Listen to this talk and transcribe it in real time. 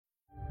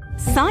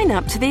Sign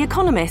up to The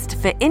Economist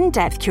for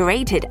in-depth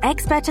curated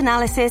expert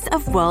analysis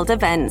of world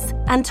events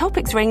and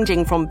topics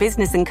ranging from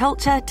business and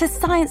culture to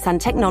science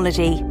and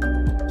technology.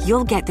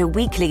 You'll get the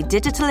weekly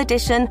digital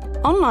edition,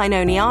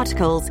 online-only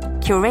articles,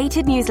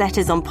 curated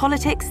newsletters on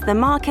politics, the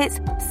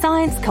markets,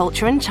 science,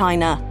 culture and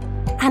China,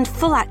 and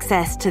full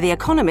access to The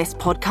Economist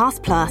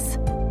Podcast Plus.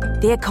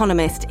 The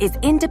Economist is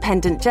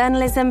independent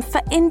journalism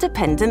for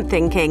independent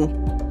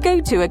thinking.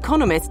 Go to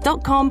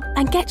economist.com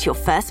and get your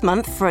first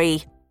month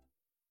free.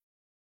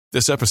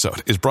 This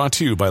episode is brought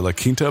to you by La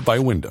Quinta by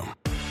Wyndham.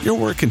 Your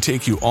work can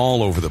take you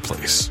all over the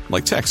place,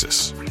 like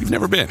Texas. You've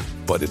never been,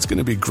 but it's going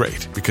to be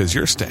great because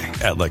you're staying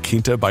at La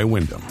Quinta by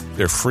Wyndham.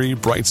 Their free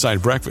Bright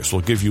Side breakfast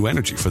will give you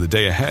energy for the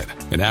day ahead.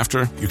 And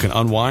after, you can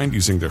unwind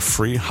using their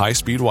free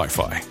high-speed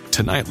Wi-Fi.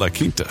 Tonight, La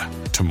Quinta.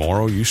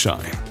 Tomorrow, you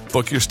shine.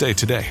 Book your stay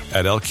today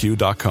at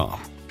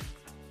LQ.com.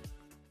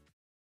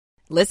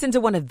 Listen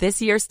to one of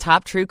this year's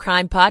top true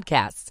crime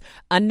podcasts.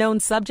 Unknown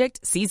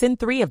Subject, Season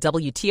 3 of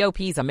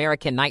WTOP's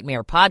American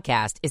Nightmare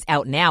podcast is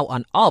out now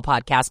on all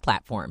podcast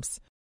platforms.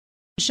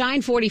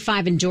 Shine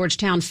 45 in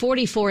Georgetown,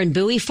 44 in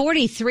Bowie,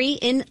 43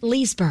 in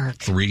Leesburg.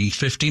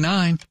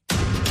 359.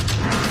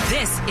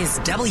 This is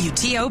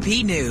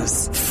WTOP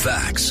News.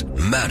 Facts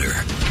matter.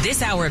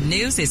 This hour of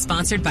news is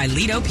sponsored by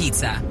Lido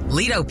Pizza.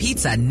 Lido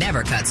Pizza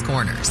never cuts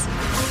corners.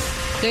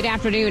 Good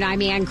afternoon.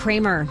 I'm Ann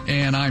Kramer.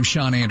 And I'm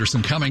Sean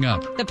Anderson. Coming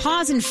up, The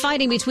pause in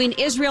fighting between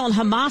Israel and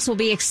Hamas will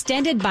be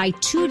extended by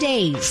 2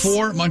 days.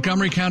 4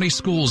 Montgomery County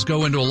schools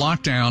go into a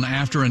lockdown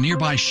after a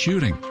nearby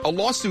shooting. A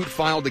lawsuit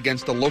filed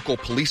against the local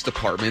police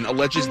department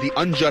alleges the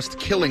unjust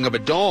killing of a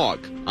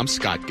dog. I'm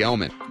Scott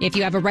Gelman. If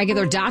you have a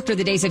regular doctor,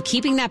 the days of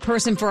keeping that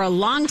person for a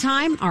long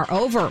time are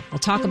over. We'll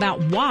talk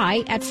about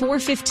why at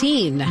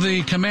 4:15.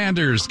 The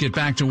Commanders get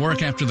back to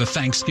work after the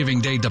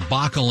Thanksgiving Day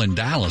debacle in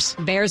Dallas.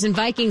 Bears and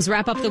Vikings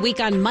wrap up the week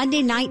on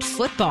Monday Night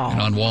Football.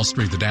 And on Wall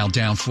Street, the Dow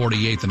down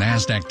 48, the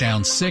NASDAQ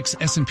down 6,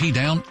 S&P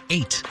down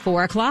 8.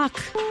 4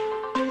 o'clock.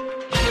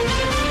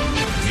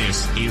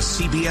 This is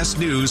CBS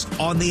News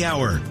on the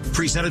Hour,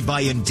 presented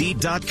by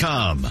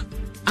Indeed.com.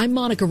 I'm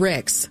Monica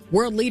Ricks.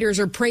 World leaders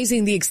are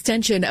praising the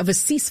extension of a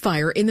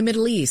ceasefire in the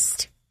Middle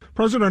East.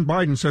 President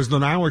Biden says the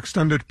now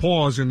extended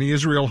pause in the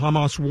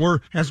Israel-Hamas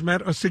war has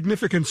met a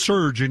significant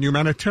surge in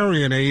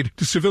humanitarian aid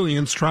to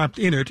civilians trapped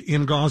in it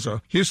in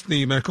Gaza. His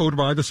theme echoed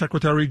by the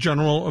Secretary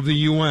General of the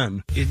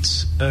UN.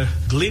 It's a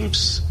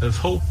glimpse of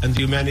hope and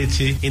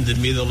humanity in the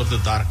middle of the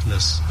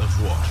darkness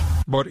of war.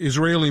 But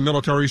Israeli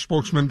military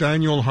spokesman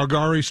Daniel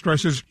Hagari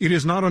stresses it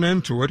is not an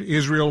end to it.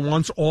 Israel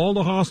wants all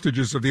the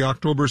hostages of the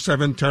October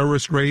 7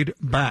 terrorist raid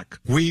back.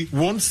 We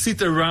won't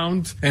sit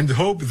around and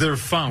hope they're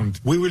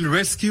found. We will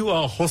rescue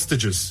our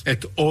hostages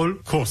at all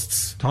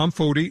costs. Tom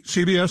Foti,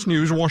 CBS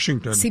News,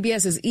 Washington.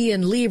 CBS's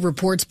Ian Lee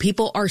reports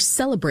people are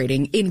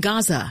celebrating in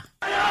Gaza.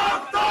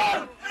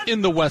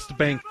 In the West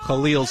Bank,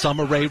 Khalil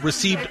Zamareh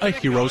received a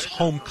hero's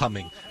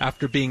homecoming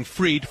after being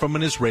freed from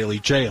an Israeli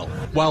jail.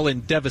 While in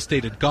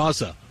devastated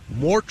Gaza,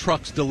 more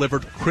trucks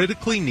delivered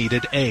critically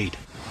needed aid.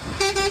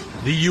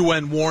 The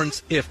UN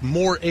warns if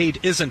more aid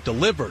isn't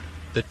delivered,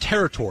 the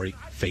territory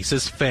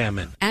faces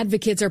famine.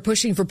 Advocates are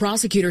pushing for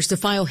prosecutors to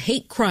file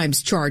hate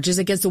crimes charges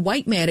against a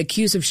white man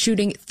accused of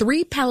shooting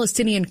 3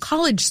 Palestinian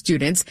college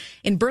students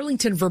in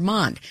Burlington,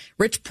 Vermont.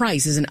 Rich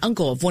Price is an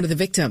uncle of one of the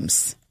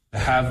victims.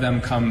 Have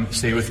them come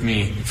stay with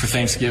me for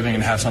Thanksgiving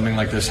and have something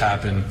like this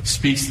happen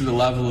speaks to the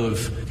level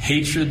of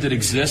hatred that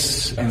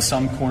exists in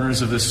some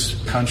corners of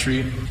this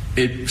country.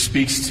 It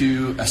speaks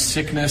to a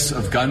sickness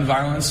of gun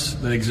violence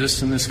that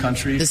exists in this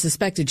country. The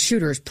suspected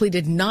shooters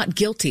pleaded not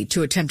guilty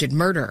to attempted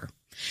murder.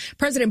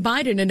 President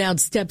Biden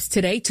announced steps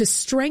today to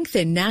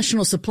strengthen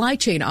national supply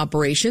chain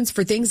operations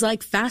for things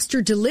like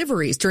faster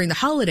deliveries during the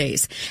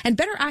holidays and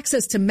better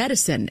access to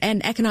medicine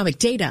and economic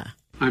data.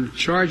 I'm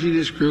charging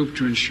this group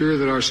to ensure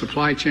that our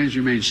supply chains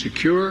remain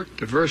secure,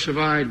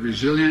 diversified,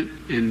 resilient,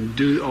 and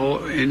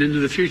into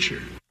the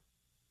future.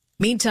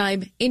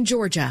 Meantime, in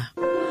Georgia,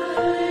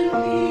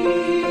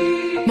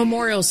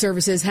 memorial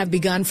services have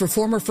begun for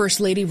former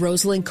First Lady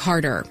Rosalind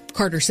Carter.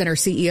 Carter Center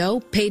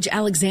CEO Paige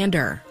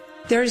Alexander.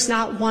 There is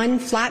not one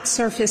flat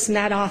surface in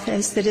that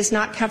office that is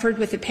not covered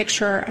with a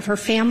picture of her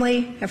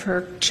family, of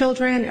her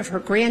children, of her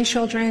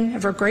grandchildren,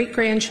 of her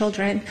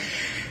great-grandchildren,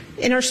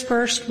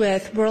 interspersed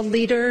with world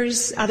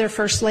leaders, other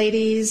first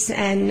ladies,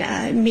 and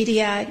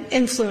media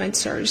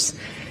influencers,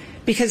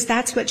 because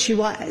that's what she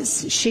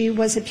was. She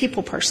was a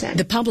people person.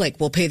 The public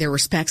will pay their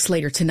respects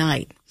later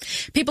tonight.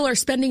 People are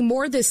spending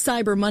more this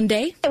Cyber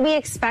Monday. We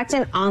expect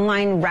an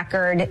online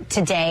record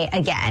today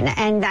again,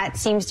 and that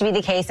seems to be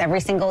the case every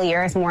single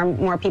year as more and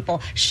more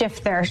people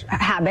shift their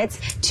habits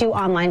to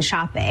online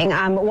shopping.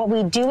 What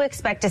we do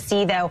expect to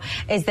see, though,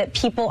 is that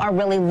people are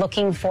really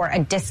looking for a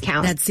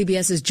discount. That's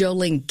CBS's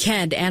Jolene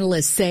Kent.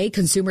 Analysts say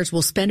consumers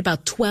will spend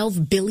about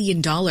 $12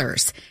 billion.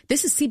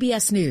 This is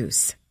CBS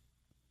News.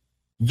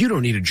 You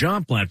don't need a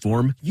job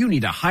platform, you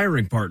need a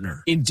hiring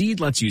partner. Indeed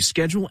lets you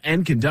schedule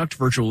and conduct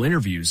virtual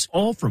interviews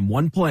all from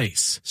one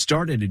place.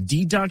 Start at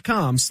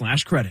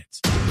Indeed.com/credits.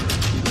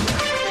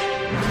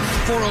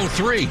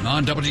 4:03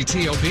 on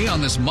WTOP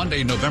on this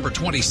Monday, November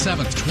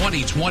 27th,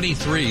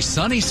 2023.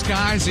 Sunny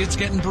skies, it's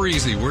getting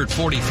breezy. We're at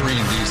 43 in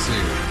D.C.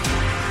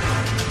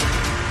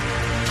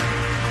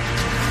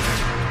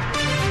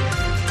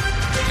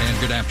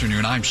 Good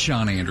afternoon. I'm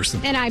Sean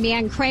Anderson. And I'm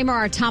Ann Kramer.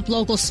 Our top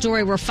local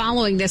story we're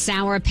following this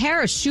hour. A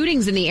pair of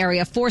shootings in the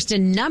area forced a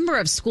number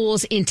of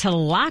schools into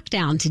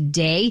lockdown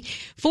today.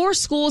 4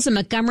 schools in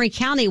Montgomery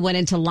County went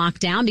into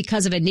lockdown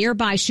because of a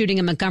nearby shooting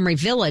in Montgomery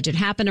Village. It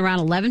happened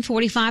around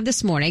 11:45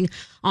 this morning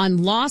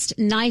on Lost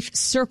Knife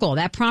Circle.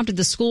 That prompted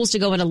the schools to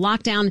go into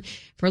lockdown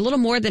for a little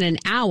more than an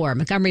hour.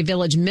 Montgomery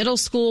Village Middle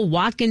School,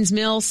 Watkins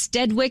Mill,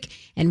 Stedwick,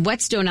 and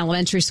Whetstone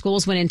Elementary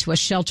Schools went into a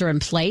shelter in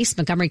place.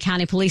 Montgomery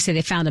County Police say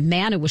they found a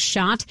man who was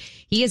shot.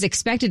 He is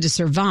expected to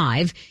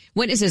survive.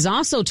 Witnesses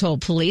also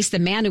told police the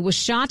man who was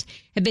shot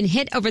had been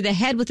hit over the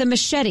head with a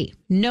machete.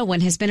 No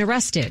one has been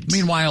arrested.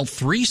 Meanwhile,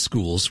 3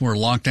 schools were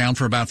locked down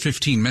for about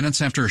 15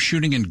 minutes after a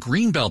shooting in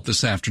Greenbelt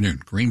this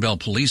afternoon. Greenbelt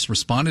police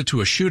responded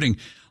to a shooting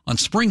on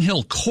Spring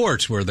Hill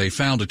Court, where they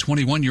found a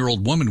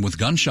 21-year-old woman with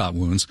gunshot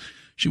wounds.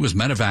 She was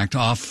medevaced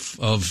off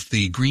of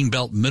the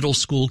Greenbelt Middle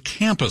School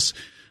campus.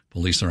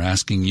 Police are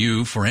asking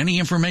you for any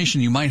information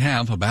you might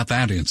have about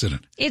that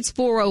incident. It's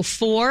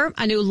 4:04.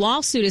 A new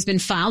lawsuit has been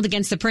filed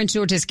against the Prince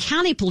George's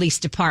County Police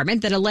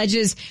Department that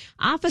alleges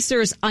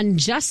officers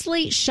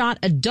unjustly shot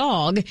a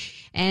dog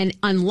and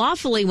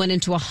unlawfully went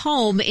into a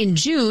home in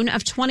June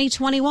of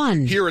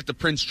 2021. Here at the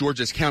Prince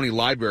George's County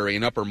Library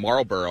in Upper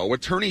Marlboro,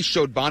 attorneys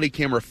showed body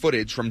camera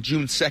footage from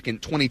June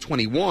 2nd,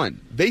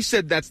 2021. They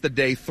said that's the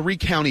day 3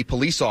 county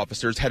police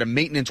officers had a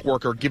maintenance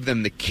worker give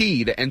them the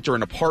key to enter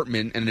an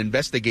apartment and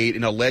investigate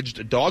an alleged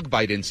dog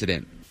bite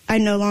incident. I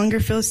no longer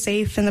feel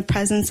safe in the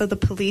presence of the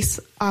police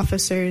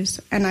officers,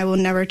 and I will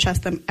never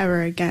trust them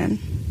ever again.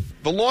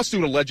 The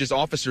lawsuit alleges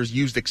officers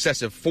used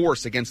excessive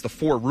force against the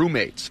 4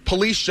 roommates.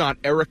 Police shot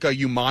Erica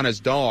Umana's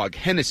dog,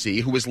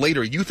 Hennessy, who was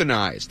later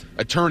euthanized.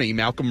 Attorney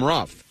Malcolm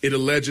Ruff. It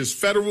alleges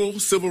federal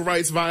civil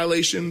rights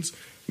violations,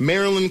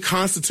 Maryland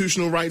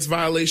constitutional rights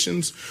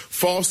violations,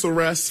 false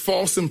arrests,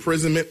 false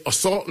imprisonment,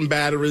 assault and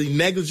battery,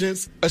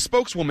 negligence. A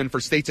spokeswoman for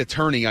state's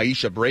attorney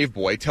Aisha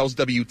Braveboy tells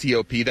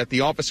WTOP that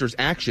the officers'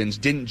 actions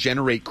didn't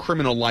generate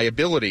criminal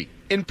liability.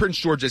 In Prince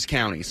George's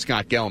County,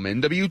 Scott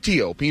Gelman,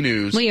 WTOP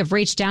News. We have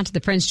reached out to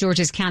the Prince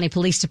George's County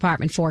Police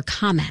Department for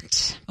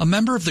comment. A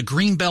member of the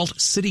Greenbelt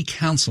City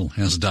Council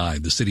has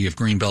died. The city of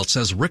Greenbelt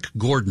says Rick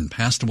Gordon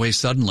passed away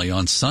suddenly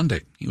on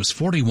Sunday. He was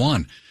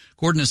 41.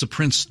 Gordon is a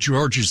Prince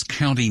George's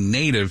County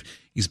native.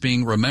 He's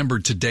being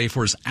remembered today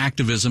for his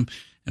activism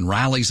and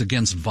rallies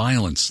against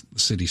violence. The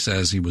city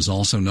says he was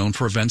also known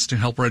for events to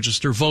help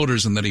register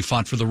voters and that he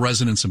fought for the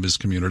residents of his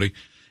community.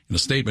 In a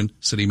statement,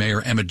 City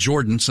Mayor Emmett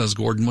Jordan says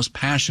Gordon was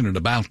passionate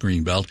about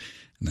Greenbelt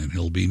and that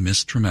he'll be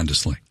missed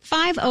tremendously.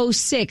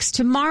 5:06.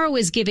 Tomorrow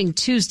is Giving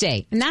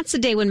Tuesday, and that's the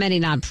day when many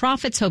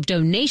nonprofits hope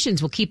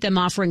donations will keep them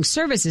offering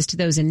services to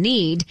those in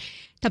need.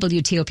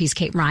 WTOP's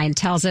Kate Ryan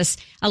tells us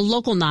a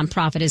local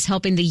nonprofit is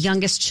helping the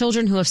youngest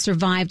children who have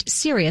survived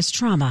serious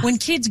trauma. When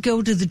kids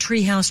go to the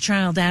Treehouse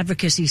Child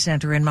Advocacy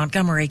Center in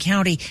Montgomery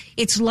County,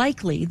 it's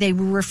likely they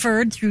were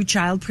referred through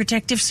Child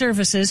Protective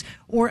Services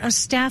or a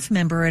staff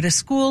member at a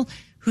school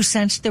who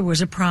sensed there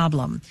was a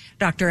problem.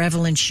 Dr.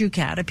 Evelyn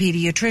Shukat, a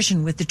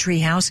pediatrician with the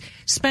Treehouse,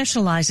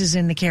 specializes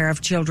in the care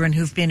of children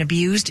who've been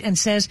abused and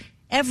says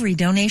every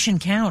donation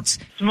counts.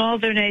 Small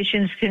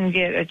donations can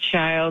get a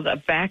child a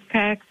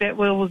backpack that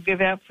we'll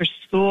give out for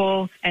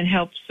school and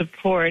help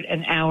support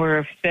an hour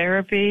of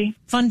therapy.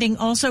 Funding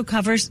also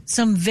covers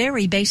some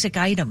very basic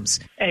items.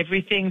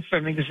 Everything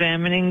from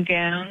examining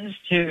gowns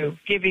to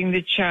giving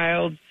the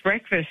child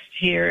breakfast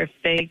here if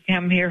they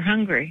come here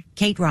hungry.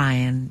 Kate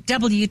Ryan,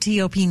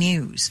 WTOP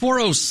News.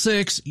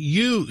 4:06,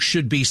 you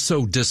should be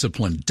so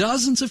disciplined.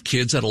 Dozens of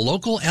kids at a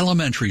local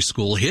elementary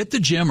school hit the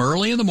gym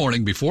early in the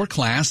morning before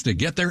class to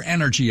get their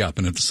energy up,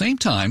 and at the same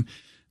time,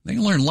 they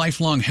learn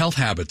lifelong health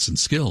habits and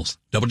skills.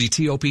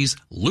 WTOP's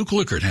Luke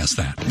Luckert has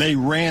that. They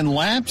ran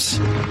laps,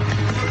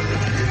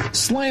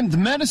 slammed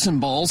medicine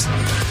balls.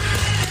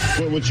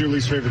 What's your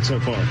least favorite so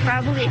far?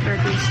 Probably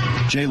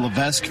burpees. Jay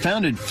Levesque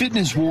founded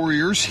Fitness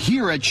Warriors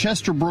here at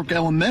Chesterbrook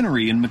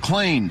Elementary in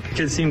McLean.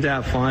 Kids seem to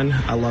have fun.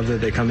 I love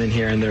that they come in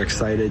here and they're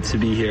excited to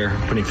be here,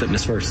 putting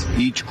fitness first.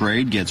 Each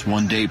grade gets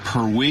 1 day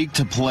per week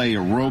to play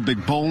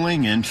aerobic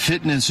bowling and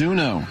fitness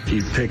Uno. If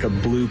you pick a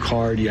blue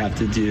card, you have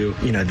to do,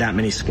 that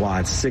many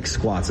squats, 6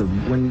 squats.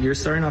 When you're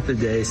starting off the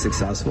day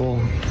successful,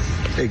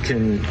 it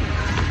can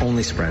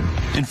only spread.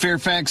 In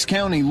Fairfax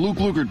County, Luke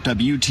Luckert,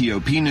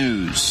 WTOP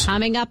News.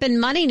 Coming up in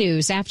Money News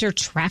after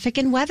traffic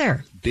and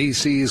weather.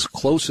 DC's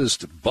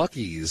closest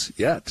Buc-ee's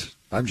yet.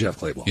 I'm Jeff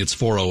Claiborne. It's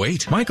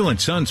 4:08. Michael and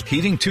Son's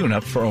heating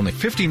tune-up for only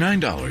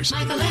 $59.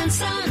 Michael and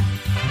Son.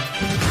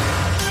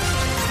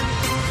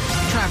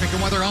 Traffic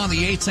and weather on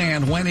the 8s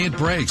and when it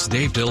breaks.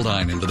 Dave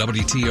Dildine in the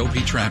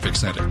WTOP Traffic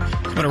Center.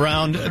 Coming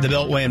around the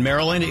Beltway in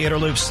Maryland, Inner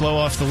Loop slow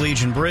off the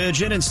Legion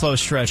Bridge and in slow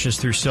stretches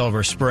through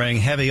Silver Spring.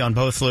 Heavy on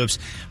both loops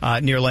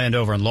near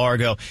Landover and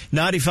Largo.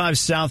 95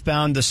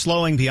 southbound, the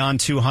slowing beyond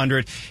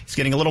 200. It's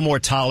getting a little more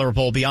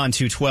tolerable beyond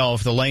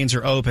 212. The lanes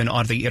are open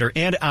onto the inner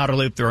and outer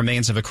loop. The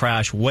remains of a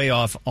crash way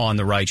off on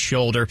the right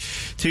shoulder.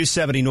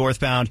 270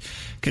 northbound,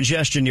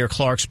 congestion near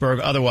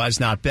Clarksburg.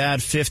 Otherwise not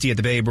bad. 50 at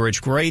the Bay Bridge.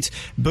 Great.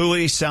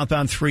 Bowie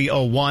southbound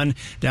 301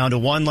 down to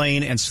one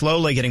lane and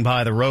slowly getting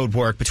by the road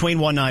work between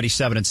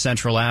 197 and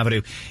Central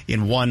Avenue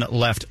in one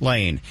left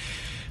lane.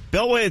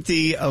 Beltway at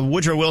the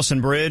Woodrow Wilson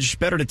Bridge,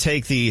 better to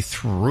take the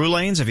through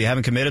lanes if you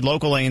haven't committed.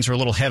 Local lanes are a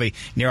little heavy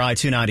near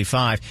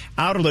I-295.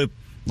 Outer loop,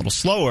 a little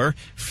slower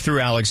through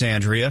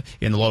Alexandria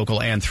in the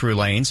local and through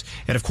lanes.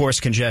 And, of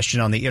course,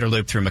 congestion on the inner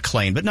loop through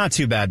McLean, but not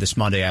too bad this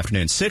Monday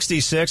afternoon.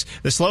 66,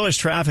 the slowest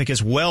traffic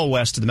is well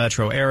west of the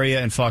metro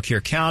area in Fauquier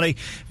County.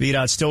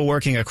 VDOT still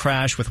working a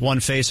crash with one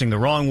facing the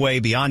wrong way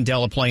beyond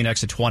Delaplane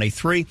exit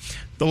 23.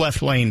 The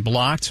left lane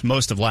blocked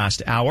most of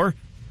last hour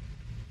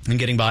and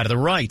getting by to the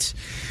right.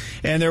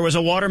 And there was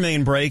a water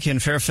main break in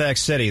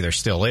Fairfax City. There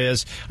still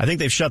is. I think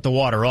they've shut the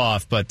water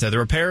off, but the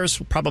repairs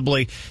will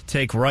probably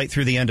take right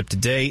through the end of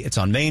today. It's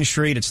on Main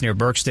Street. It's near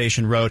Burke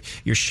Station Road.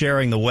 You're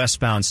sharing the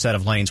westbound set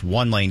of lanes.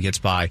 One lane gets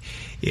by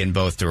in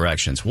both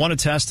directions. Want to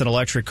test an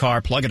electric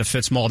car? Plug into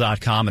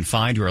fitzmall.com and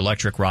find your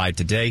electric ride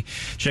today.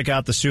 Check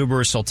out the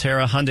Subaru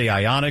Solterra, Hyundai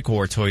Ioniq,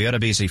 or Toyota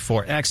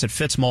BZ4X at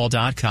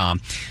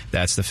fitzmall.com.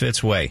 That's the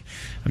Fitz way.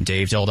 I'm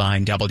Dave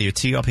Dildine,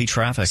 WTOP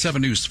Traffic.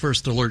 7 News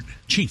First Alert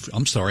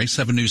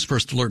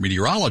First Alert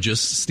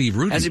meteorologist Steve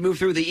Rudin. As we move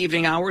through the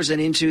evening hours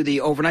and into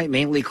the overnight,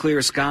 mainly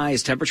clear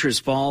skies. Temperatures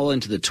fall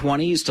into the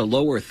 20s to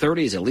lower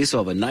 30s. At least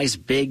we'll have a nice,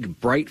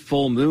 big, bright,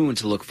 full moon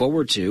to look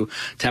forward to.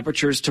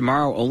 Temperatures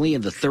tomorrow only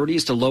in the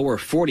 30s to lower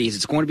 40s.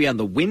 It's going to be on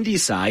the windy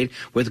side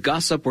with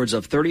gusts upwards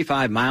of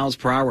 35 miles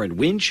per hour and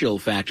wind chill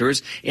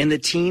factors in the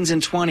teens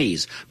and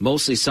 20s.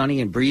 Mostly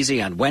sunny and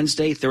breezy on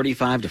Wednesday,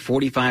 35 to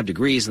 45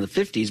 degrees in the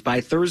 50s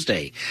by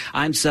Thursday.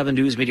 I'm 7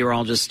 News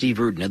meteorologist Steve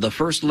Rudin at the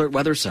First Alert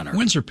Weather Center.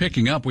 Winds are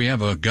picking up. We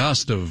have a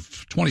gust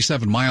of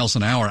 27 miles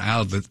an hour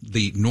out of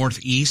the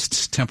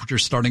northeast.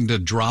 Temperatures starting to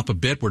drop a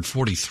bit. We're at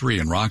 43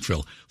 in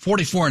Rockville,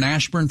 44 in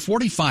Ashburn,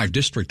 45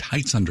 District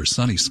Heights under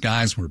sunny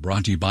skies. We're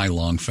brought to you by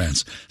Long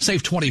Fence.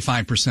 Save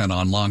 25%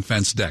 on Long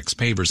Fence decks,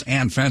 pavers,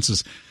 and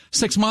fences.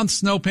 6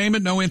 months, no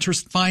payment, no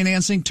interest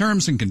financing.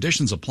 Terms and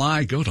conditions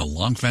apply. Go to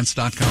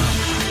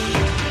longfence.com.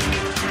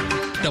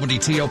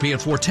 WTOP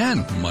at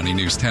 4:10. Money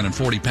News 10 and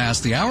 40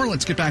 past the hour.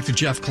 Let's get back to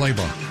Jeff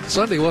Claiborne.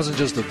 Sunday wasn't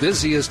just the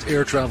busiest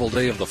air travel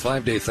day of the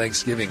 5-day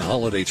Thanksgiving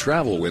holiday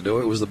travel window.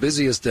 It was the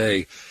busiest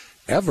day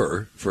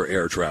ever for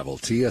air travel.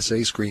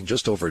 TSA screened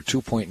just over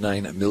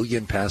 2.9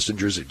 million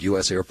passengers at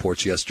U.S.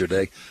 airports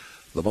yesterday,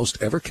 the most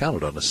ever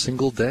counted on a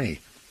single day.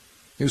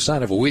 New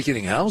sign of a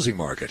weakening housing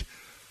market.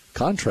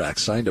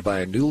 Contracts signed to buy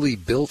a newly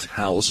built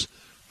house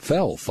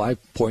fell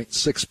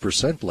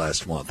 5.6%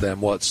 last month,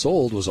 and what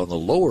sold was on the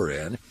lower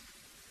end.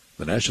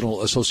 The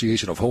National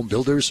Association of Home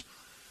Builders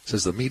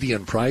says the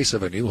median price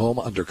of a new home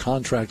under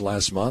contract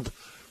last month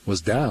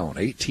was down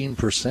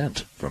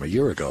 18% from a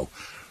year ago.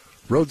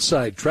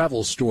 Roadside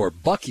travel store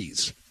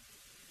Buc-ee's,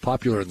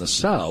 popular in the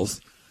South,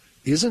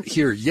 isn't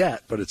here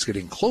yet, but it's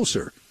getting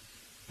closer.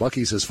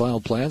 Buc-ee's has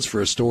filed plans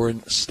for a store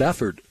in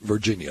Stafford,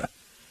 Virginia.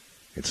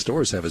 Its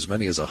stores have as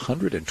many as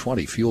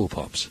 120 fuel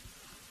pumps.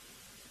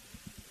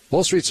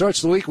 Wall Street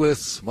starts the week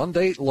with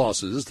Monday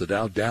losses. The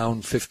Dow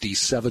down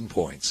 57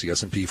 points. The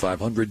S&P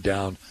 500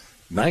 down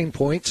 9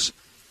 points.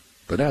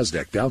 The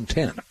Nasdaq down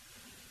 10.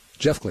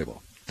 Jeff Claiborne,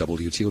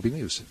 WTOP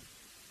News.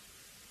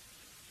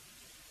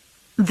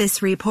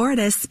 This report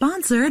is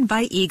sponsored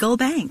by Eagle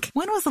Bank.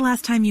 When was the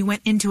last time you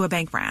went into a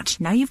bank branch?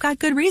 Now you've got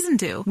good reason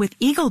to. With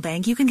Eagle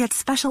Bank, you can get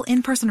special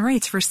in-person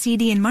rates for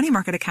CD and money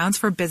market accounts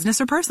for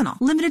business or personal.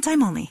 Limited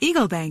time only.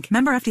 Eagle Bank.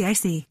 Member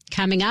FDIC.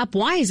 Coming up,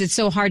 why is it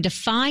so hard to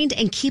find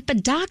and keep a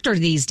doctor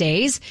these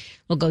days?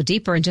 We'll go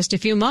deeper in just a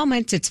few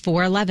moments. It's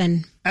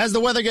 4:11. As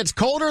the weather gets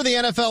colder, the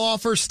NFL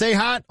offers stay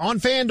hot on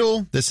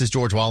FanDuel. This is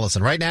George Wallace,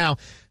 and right now,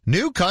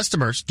 new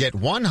customers get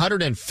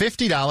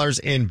 $150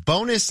 in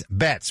bonus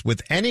bets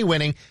with any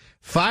winning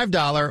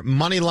 $5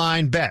 money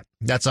line bet.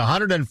 That's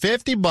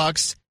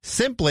 $150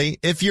 simply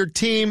if your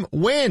team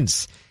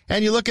wins.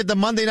 And you look at the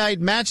Monday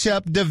night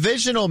matchup,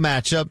 divisional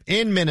matchup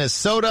in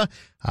Minnesota.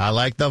 I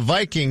like the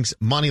Vikings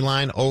money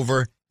line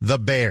over the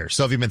Bears.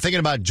 So if you've been thinking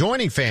about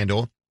joining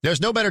FanDuel,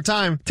 there's no better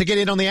time to get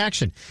in on the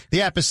action.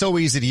 The app is so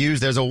easy to use.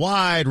 There's a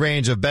wide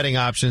range of betting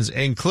options,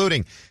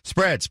 including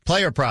spreads,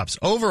 player props,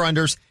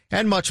 over-unders,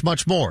 and much,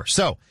 much more.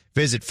 So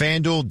visit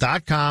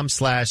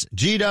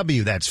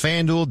FanDuel.com/GW. That's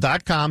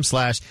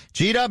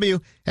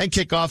FanDuel.com/GW and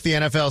kick off the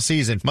NFL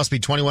season. Must be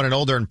 21 and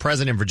older and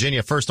present in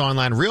Virginia. First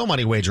online real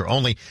money wager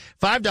only.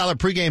 $5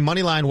 pregame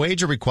money line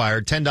wager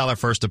required. $10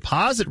 first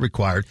deposit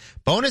required.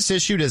 Bonus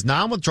issued as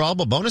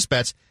non-withdrawable bonus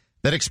bets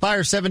that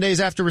expire 7 days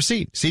after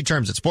receipt. See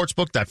terms at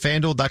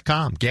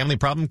sportsbook.fanduel.com. Gambling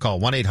problem? Call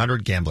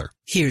 1-800-GAMBLER.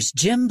 Here's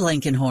Jim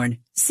Blankenhorn,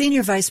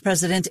 Senior Vice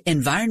President,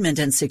 Environment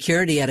and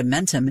Security at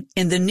Amentum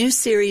in the new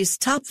series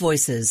Top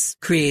Voices,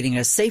 Creating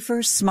a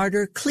Safer,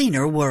 Smarter,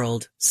 Cleaner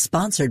World,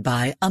 sponsored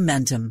by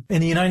Amentum. In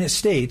the United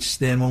States,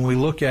 then, when we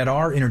look at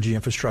our energy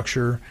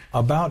infrastructure,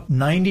 about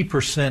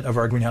 90% of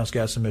our greenhouse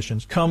gas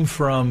emissions come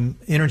from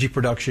energy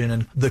production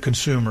and the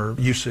consumer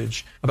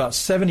usage. About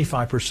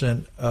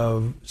 75%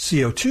 of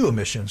CO2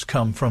 emissions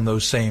come from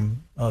those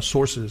same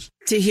sources.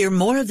 To hear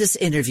more of this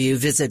interview,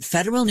 visit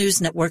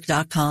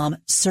federalnewsnetwork.com,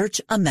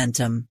 search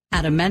Amentum.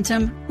 At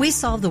Amentum, we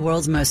solve the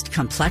world's most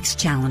complex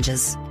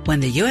challenges. When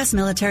the U.S.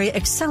 military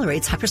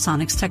accelerates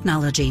hypersonics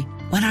technology,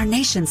 when our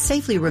nation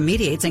safely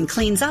remediates and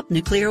cleans up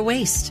nuclear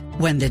waste,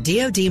 when the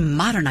DoD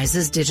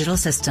modernizes digital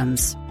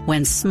systems,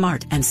 when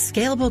smart and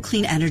scalable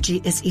clean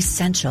energy is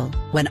essential,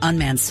 when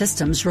unmanned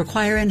systems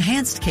require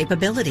enhanced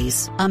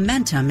capabilities,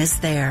 Amentum is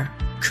there,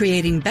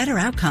 creating better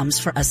outcomes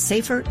for a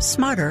safer,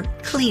 smarter,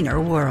 cleaner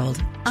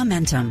world.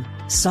 Amentum,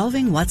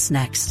 solving what's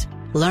next.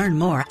 Learn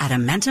more at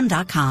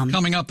Amentum.com.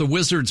 Coming up, the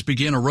Wizards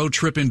begin a road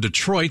trip in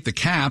Detroit. The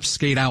Caps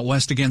skate out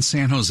west against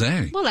San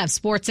Jose. We'll have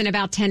sports in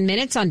about 10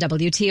 minutes on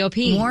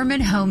WTOP.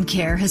 Warman Home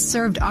Care has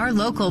served our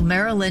local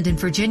Maryland and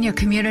Virginia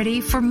community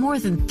for more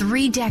than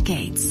 3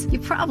 decades. You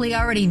probably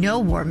already know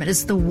Warman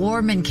is the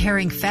warm and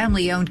caring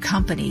family-owned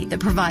company that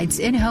provides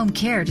in-home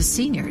care to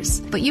seniors.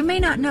 But you may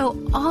not know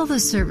all the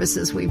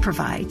services we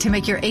provide to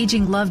make your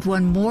aging loved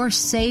one more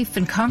safe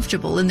and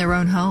comfortable in their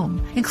own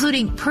home,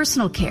 including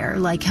personal care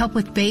like help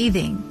with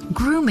bathing,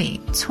 grooming,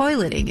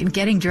 toileting, and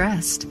getting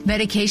dressed,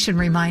 medication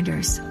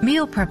reminders,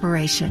 meal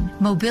preparation,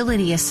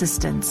 mobility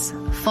assistance,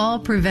 fall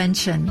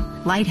prevention,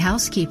 light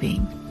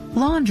housekeeping,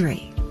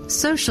 laundry,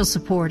 social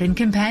support and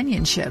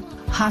companionship,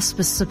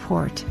 hospice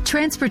support,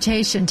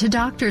 transportation to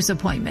doctor's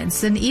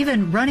appointments, and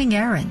even running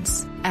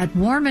errands. At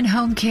Warman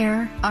Home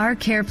Care, our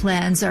care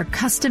plans are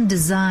custom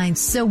designed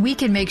so we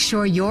can make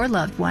sure your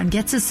loved one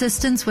gets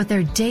assistance with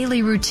their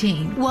daily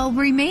routine while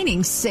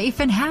remaining safe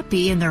and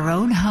happy in their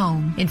own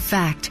home. In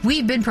fact,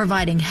 we've been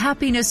providing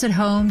happiness at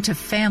home to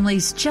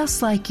families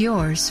just like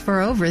yours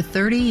for over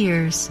 30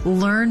 years.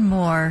 Learn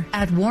more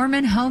at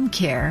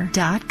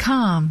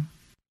warmanhomecare.com.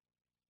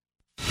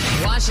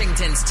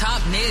 Washington's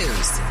top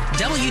news,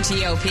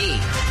 WTOP.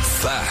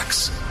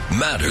 Facts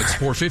matter. It's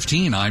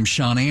 4:15. I'm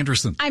Sean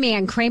Anderson. I'm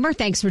Ann Kramer.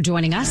 Thanks for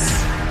joining us.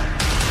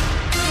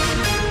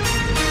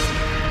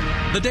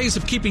 The days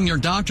of keeping your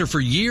doctor for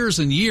years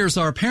and years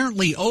are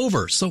apparently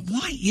over. So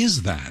why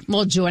is that?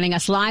 Well, joining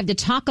us live to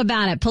talk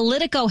about it,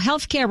 Politico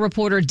healthcare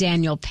reporter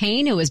Daniel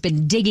Payne, who has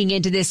been digging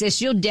into this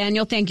issue.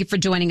 Daniel, thank you for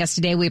joining us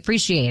today. We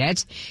appreciate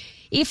it.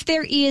 If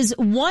there is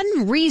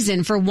one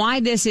reason for why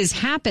this is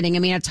happening, I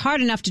mean, it's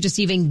hard enough to just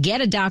even get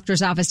a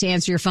doctor's office to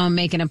answer your phone,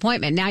 make an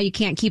appointment. Now you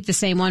can't keep the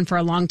same one for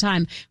a long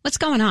time. What's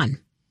going on?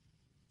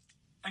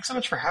 Thanks so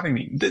much for having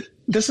me.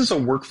 This is a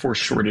workforce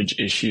shortage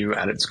issue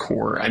at its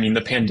core. I mean,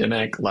 the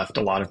pandemic left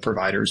a lot of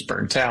providers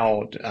burnt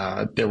out.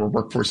 There were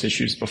workforce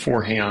issues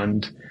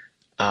beforehand,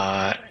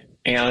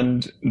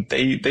 and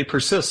they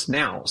persist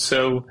now.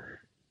 So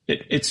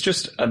it's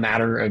just a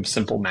matter of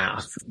simple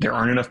math. There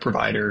aren't enough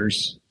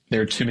providers.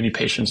 There are too many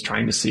patients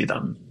trying to see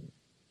them.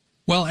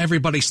 Well,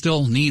 everybody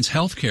still needs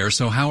health care,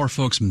 so how are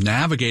folks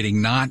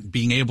navigating not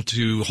being able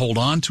to hold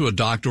on to a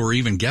doctor or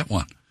even get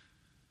one?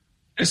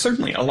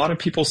 Certainly, a lot of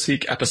people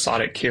seek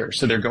episodic care,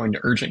 so they're going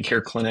to urgent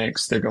care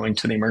clinics, they're going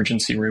to the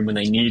emergency room when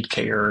they need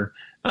care,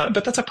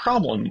 but that's a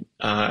problem.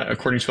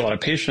 According to a lot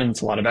of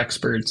patients, a lot of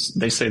experts,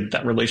 they say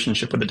that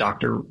relationship with the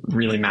doctor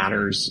really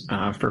matters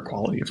for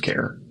quality of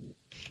care.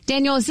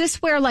 Daniel, is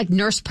this where like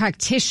nurse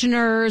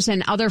practitioners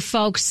and other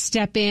folks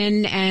step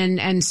in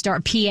and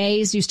start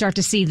PAs? You start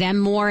to see them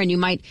more and you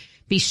might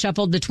be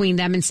shuffled between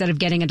them instead of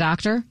getting a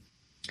doctor?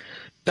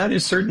 That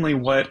is certainly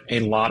what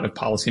a lot of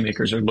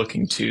policymakers are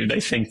looking to. They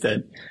think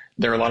that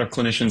there are a lot of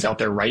clinicians out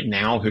there right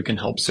now who can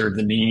help serve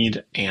the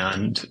need,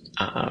 and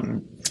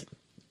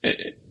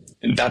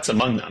that's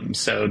among them.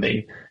 So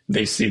they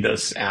see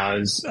this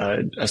as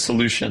a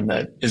solution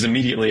that is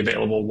immediately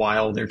available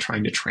while they're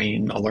trying to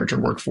train a larger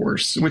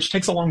workforce, which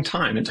takes a long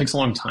time. It takes a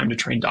long time to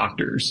train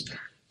doctors.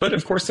 But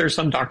of course, there are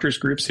some doctors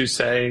groups who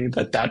say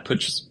that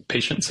puts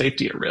patient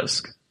safety at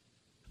risk.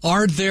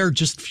 Are there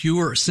just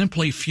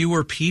simply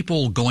fewer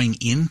people going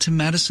into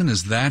medicine?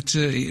 Is that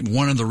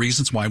one of the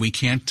reasons why we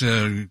can't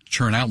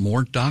churn out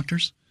more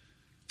doctors?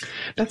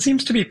 That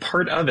seems to be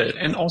part of it.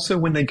 And also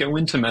when they go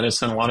into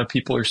medicine, a lot of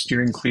people are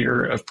steering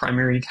clear of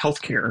primary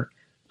health care.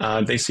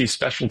 They see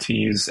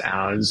specialties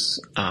as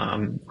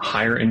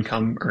higher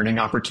income earning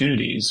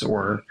opportunities,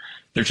 or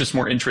there's just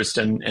more interest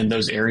in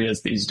those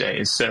areas these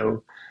days.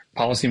 So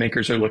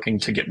policymakers are looking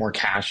to get more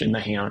cash in the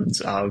hands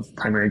of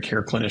primary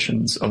care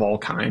clinicians of all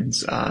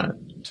kinds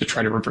to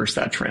try to reverse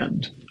that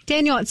trend.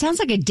 Daniel, it sounds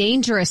like a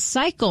dangerous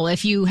cycle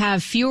if you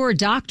have fewer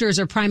doctors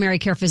or primary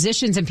care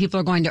physicians and people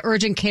are going to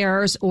urgent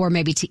cares or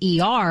maybe to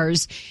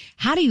ERs.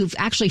 How do you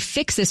actually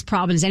fix this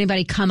problem? Does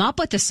anybody come up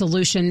with a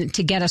solution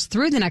to get us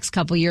through the next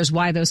couple of years,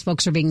 why those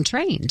folks are being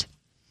trained?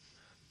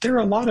 There are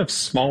a lot of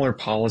smaller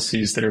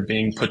policies that are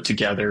being put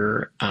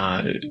together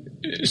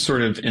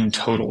sort of in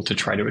total to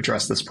try to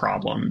address this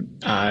problem.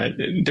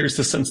 There's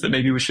the sense that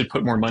maybe we should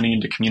put more money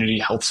into community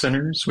health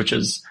centers, which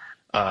is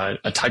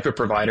a type of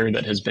provider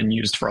that has been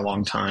used for a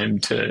long time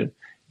to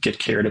get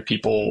care to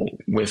people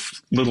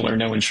with little or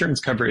no insurance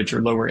coverage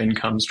or lower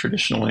incomes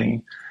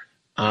traditionally.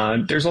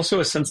 There's also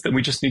a sense that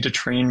we just need to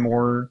train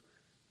more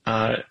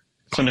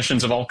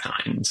clinicians of all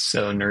kinds,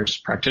 so nurse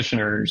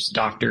practitioners,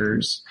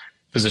 doctors,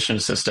 physician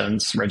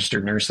assistants,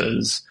 registered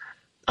nurses,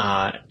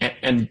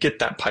 and get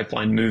that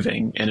pipeline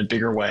moving in a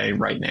bigger way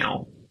right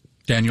now.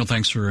 Daniel,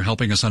 thanks for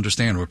helping us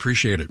understand. We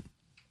appreciate it.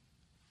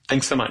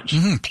 Thanks so much.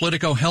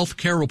 Politico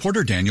healthcare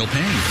reporter Daniel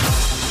Payne.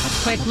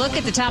 Quick look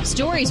at the top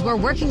stories we're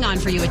working on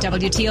for you at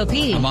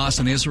WTOP. Hamas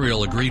and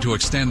Israel agree to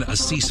extend a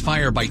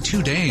ceasefire by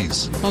 2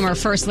 days. Former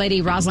First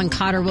Lady Rosalind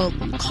Carter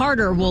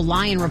will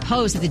lie in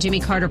repose at the Jimmy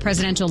Carter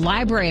Presidential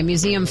Library, a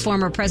museum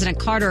former President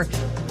Carter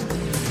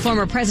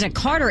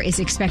is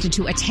expected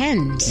to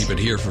attend. Keep it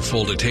here for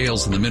full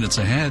details in the minutes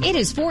ahead. It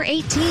is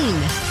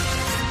 4:18.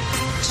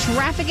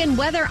 Traffic and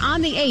weather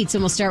on the 8s,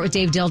 and we'll start with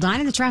Dave Dildine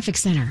in the traffic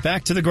center.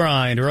 Back to the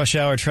grind. Rush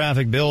hour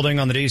traffic building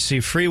on the D.C.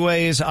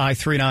 freeways.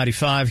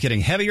 I-395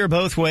 getting heavier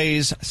both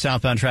ways.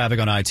 Southbound traffic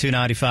on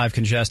I-295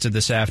 congested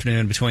this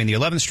afternoon between the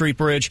 11th Street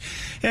Bridge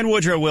and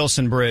Woodrow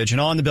Wilson Bridge. And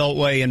on the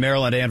Beltway in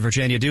Maryland and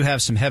Virginia do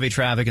have some heavy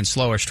traffic and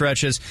slower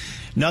stretches.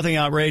 Nothing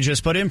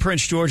outrageous, but in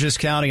Prince George's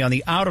County on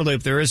the outer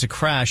loop, there is a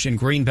crash in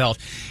Greenbelt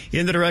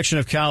in the direction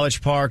of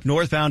College Park.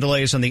 Northbound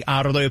delays on the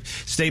outer loop.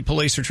 State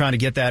police are trying to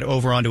get that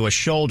over onto a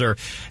shoulder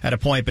at a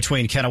point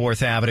between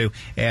Kenilworth Avenue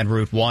and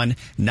Route 1.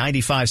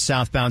 95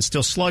 southbound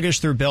still sluggish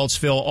through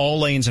Beltsville. All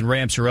lanes and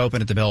ramps are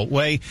open at the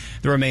Beltway.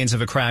 The remains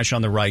of a crash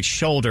on the right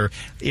shoulder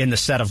in the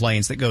set of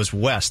lanes that goes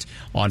west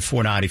on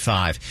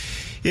 495.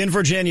 In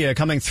Virginia,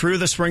 coming through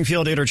the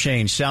Springfield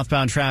interchange,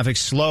 southbound traffic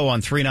slow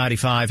on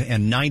 395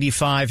 and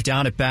 95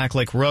 down at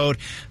Backlake Road.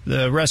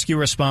 The rescue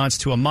response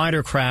to a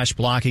minor crash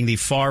blocking the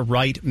far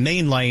right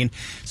main lane.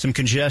 Some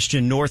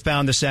congestion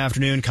northbound this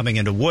afternoon coming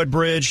into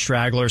Woodbridge.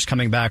 Stragglers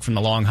coming back from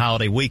the long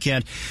holiday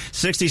weekend.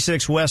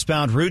 66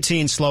 westbound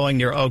routine slowing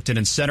near Oakton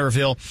and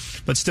Centerville,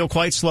 but still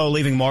quite slow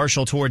leaving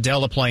Marshall toward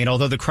Delaplane,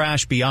 although the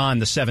crash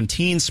beyond the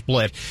 17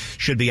 split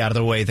should be out of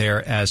the way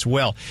there as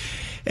well.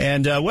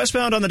 And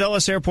westbound on the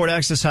Dulles Airport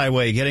Access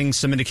Highway, getting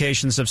some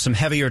indications of some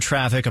heavier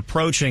traffic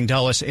approaching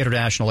Dulles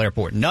International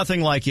Airport.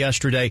 Nothing like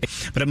yesterday,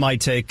 but it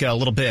might take a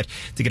little bit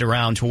to get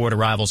around toward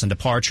arrivals and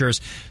departures.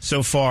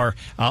 So far,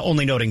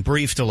 only noting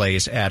brief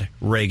delays at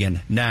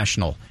Reagan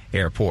National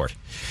Airport.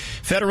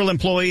 Federal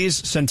employees,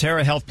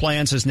 Centera Health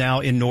Plans is now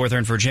in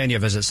Northern Virginia.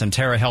 Visit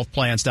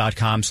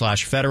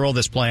CenteraHealthPlans.com/federal.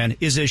 This plan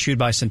is issued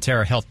by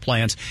Centera Health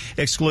Plans.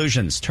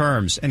 Exclusions,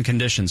 terms, and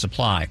conditions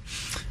apply.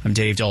 I'm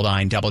Dave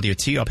Dildine,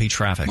 WTOP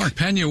Traffic. Mark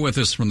Pena with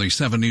us from the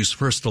 7 News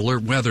First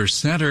Alert Weather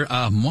Center.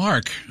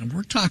 Mark,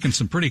 we're talking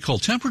some pretty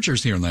cold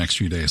temperatures here in the next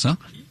few days, huh?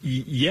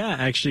 Yeah,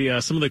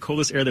 actually, some of the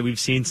coldest air that we've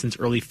seen since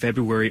early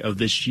February of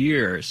this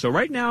year. So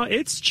right now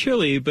it's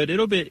chilly, but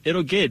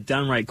it'll get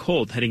downright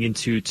cold heading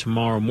into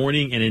tomorrow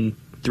morning and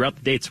throughout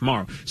the day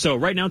tomorrow. So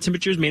right now,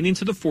 temperatures mainly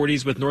into the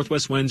 40s with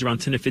northwest winds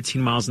around 10 to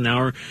 15 miles an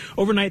hour.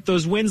 Overnight,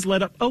 those winds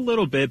let up a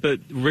little bit, but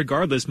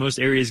regardless, most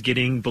areas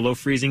getting below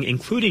freezing,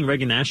 including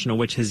Reagan National,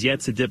 which has yet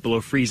to dip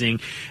below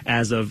freezing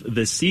as of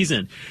this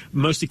season.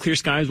 Mostly clear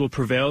skies will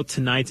prevail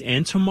tonight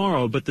and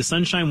tomorrow, but the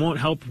sunshine won't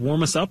help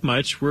warm us up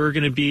much. We're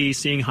going to be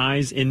seeing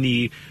highs in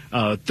the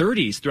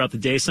 30s throughout the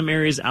day. Some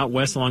areas out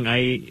west along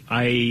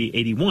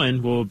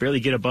I-81 will barely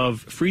get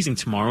above freezing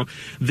tomorrow.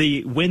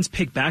 The winds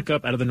pick back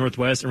up out of the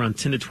northwest around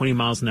 10 to 20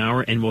 miles an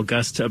hour and will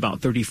gust to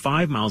about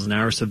 35 miles an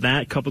hour. So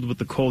that, coupled with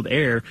the cold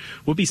air,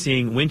 we'll be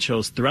seeing wind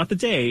chills throughout the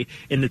day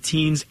in the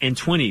teens and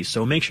 20s.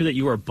 So make sure that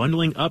you are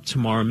bundling up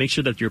tomorrow. Make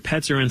sure that your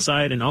pets are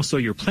inside and also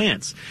your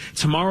plants.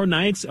 Tomorrow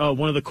night's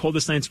one of the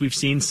coldest nights we've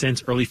seen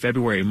since early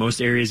February.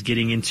 Most areas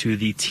getting into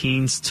the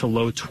teens to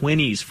low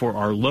 20s for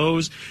our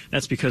lows.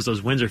 That's because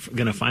those winds are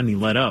going to finally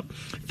let up.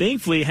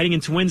 Thankfully, heading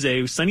into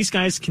Wednesday, sunny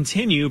skies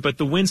continue, but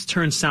the winds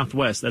turn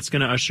southwest. That's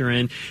going to usher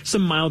in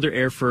some milder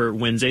air for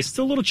Wednesday.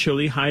 Still a little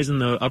chilly. Highs in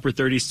the upper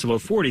 30s to low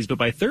 40s, but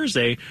by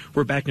Thursday,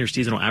 we're back near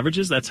seasonal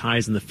averages. That's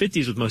highs in the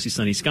 50s with mostly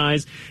sunny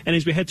skies. And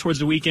as we head towards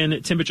the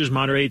weekend, temperatures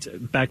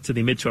moderate back to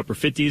the mid to upper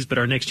 50s, but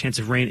our next chance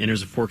of rain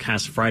enters the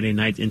forecast Friday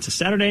night into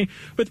Saturday,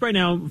 with right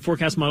now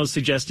forecast models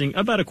suggesting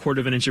about a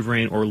quarter of an inch of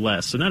rain or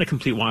less. So not a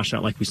complete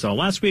washout like we saw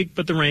last week,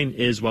 but the rain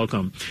is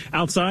welcome.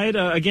 Outside,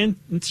 again,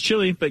 it's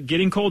chilly, but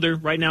getting colder.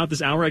 Right now at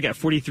this hour, I got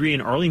 43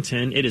 in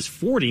Arlington. It is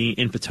 40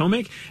 in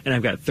Potomac, and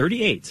I've got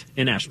 38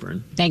 in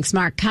Ashburn. Thanks,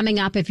 Mark. Coming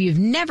up, if you've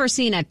never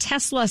seen a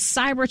Tesla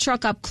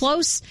Cybertruck up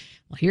close,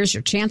 well, here's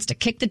your chance to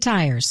kick the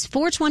tires.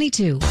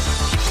 422.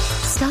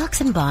 Stocks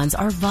and bonds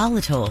are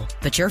volatile,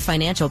 but your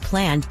financial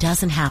plan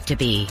doesn't have to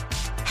be.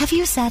 Have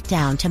you sat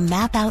down to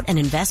map out an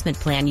investment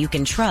plan you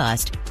can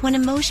trust when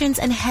emotions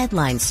and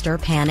headlines stir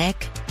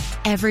panic?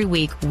 Every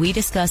week, we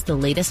discuss the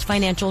latest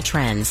financial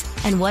trends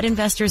and what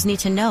investors need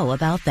to know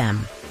about them.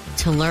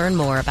 To learn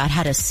more about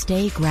how to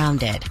stay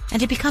grounded and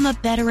to become a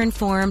better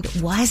informed,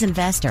 wise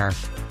investor,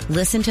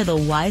 Listen to The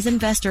Wise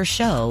Investor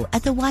Show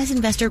at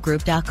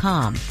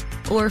thewiseinvestorgroup.com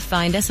or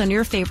find us on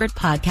your favorite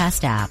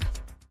podcast app.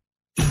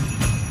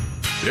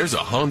 There's a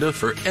Honda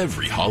for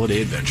every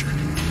holiday adventure.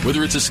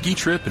 Whether it's a ski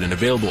trip and an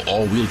available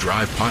all-wheel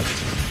drive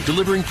Pilot,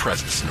 delivering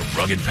presents in a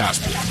rugged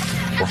Passport,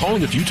 or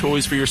hauling a few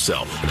toys for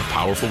yourself in a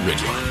powerful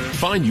Ridgeline.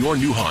 Find your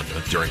new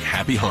Honda during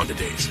Happy Honda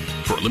Days.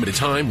 For a limited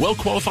time,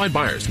 well-qualified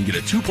buyers can get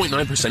a 2.9%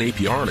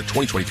 APR on a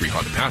 2023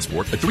 Honda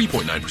Passport, a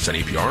 3.9%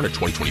 APR on a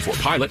 2024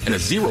 Pilot, and a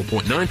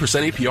 0.9%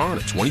 APR on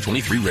a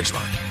 2023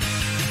 Ridgeline.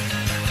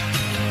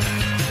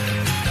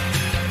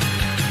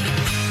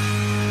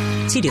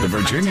 The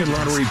Virginia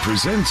Lottery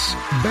presents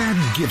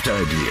Bad Gift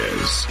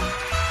Ideas.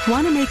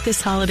 Want to make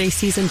this holiday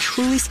season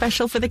truly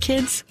special for the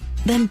kids?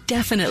 Then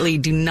definitely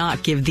do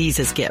not give these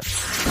as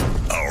gifts.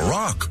 A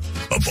rock,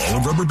 a ball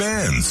of rubber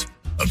bands,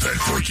 a pet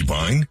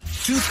porcupine,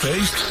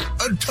 toothpaste,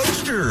 a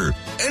toaster,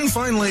 and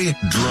finally,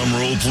 drum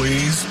roll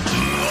please,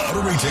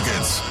 lottery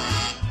tickets.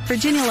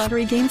 Virginia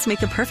Lottery games make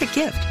the perfect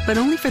gift, but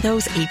only for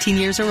those 18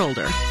 years or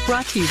older.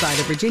 Brought to you by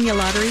the Virginia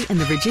Lottery and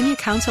the Virginia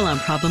Council on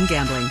Problem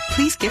Gambling.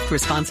 Please gift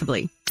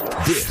responsibly.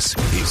 This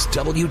is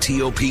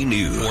WTOP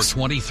News.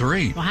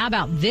 423. Well, how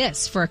about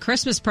this for a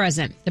Christmas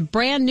present? The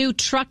brand new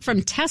truck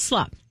from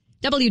Tesla.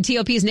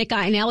 WTOP's Nick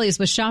Iannelli is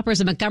with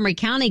shoppers in Montgomery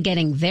County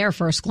getting their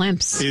first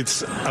glimpse.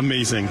 It's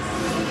amazing.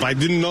 I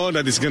didn't know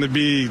that it's going to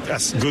be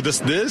as good as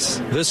this.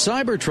 The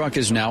Cybertruck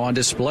is now on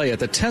display at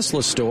the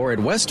Tesla store at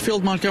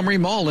Westfield Montgomery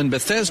Mall in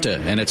Bethesda,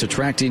 and it's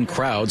attracting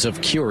crowds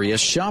of curious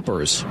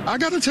shoppers. I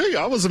got to tell you,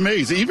 I was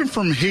amazed. Even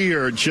from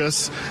here,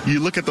 just you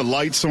look at the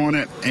lights on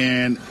it,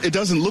 and it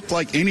doesn't look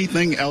like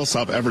anything else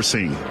I've ever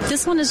seen.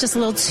 This one is just a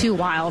little too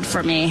wild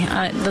for me.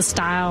 The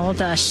style,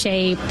 the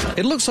shape.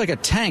 It looks like a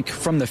tank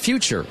from the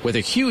future with a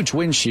huge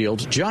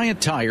windshield,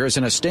 giant tires,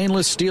 and a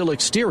stainless steel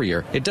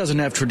exterior. It doesn't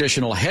have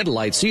traditional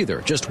headlights either,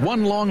 just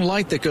one long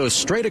light that goes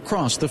straight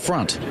across the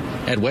front.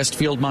 At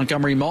Westfield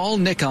Montgomery Mall,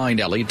 Nick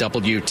Iannelli,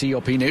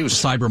 WTOP News.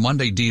 Cyber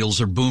Monday deals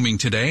are booming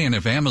today, and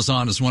if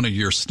Amazon is one of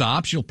your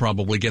stops, you'll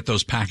probably get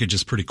those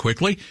packages pretty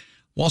quickly.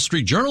 Wall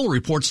Street Journal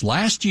reports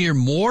last year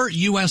more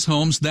U.S.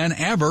 homes than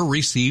ever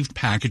received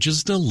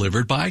packages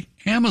delivered by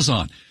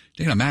Amazon.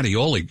 Dana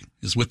Mattioli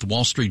is with the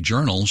Wall Street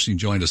Journal. She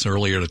joined us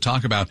earlier to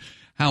talk about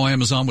how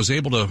Amazon was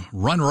able to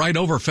run right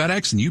over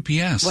FedEx and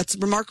UPS. What's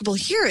remarkable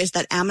here is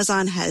that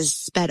Amazon has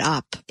sped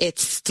up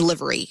its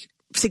delivery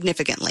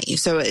significantly.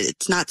 So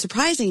it's not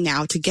surprising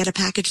now to get a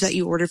package that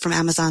you ordered from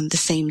Amazon the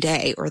same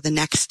day or the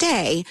next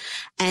day.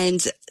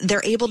 And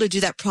they're able to do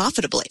that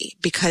profitably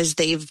because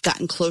they've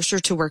gotten closer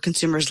to where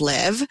consumers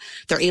live.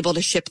 They're able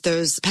to ship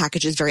those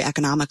packages very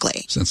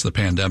economically. Since the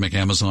pandemic,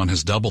 Amazon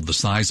has doubled the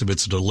size of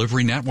its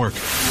delivery network.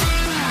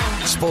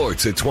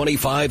 Sports at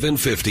 25 and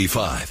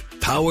 55.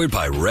 Powered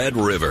by Red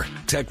River.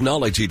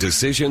 Technology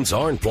decisions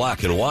aren't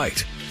black and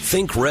white.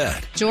 Think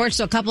red. George,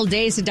 so a couple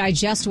days to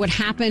digest what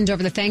happened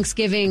over the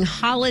Thanksgiving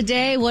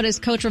holiday. What is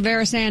Coach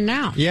Rivera saying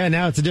now? Yeah,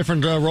 now it's a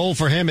different role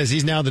for him as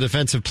he's now the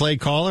defensive play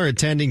caller,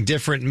 attending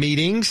different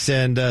meetings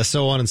and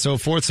so on and so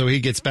forth. So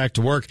he gets back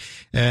to work,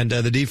 and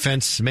the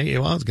defense it's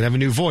going to have a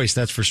new voice,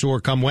 that's for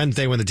sure, come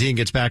Wednesday when the team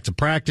gets back to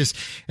practice.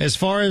 As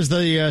far as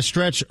the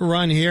stretch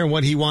run here,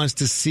 what he wants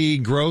to see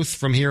growth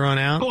from here on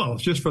out? Well,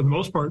 it's just for the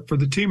most part for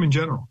the team in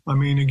general. I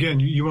mean, again,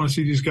 you want to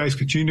see these guys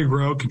continue to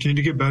grow, continue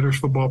to get better as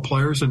football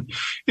players, and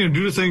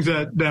do the things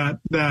that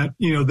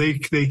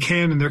they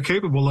can and they're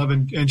capable of,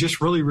 and just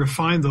really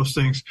refine those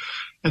things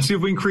and see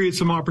if we can create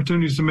some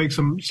opportunities to make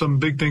some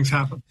big things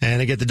happen.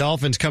 And they get the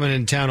Dolphins coming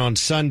in town on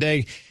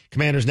Sunday.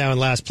 Commanders now in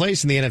last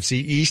place in the NFC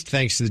East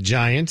thanks to the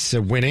Giants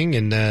winning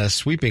and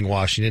sweeping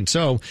Washington.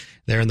 So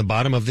they're in the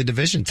bottom of the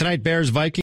division. Tonight, Bears-Vikings.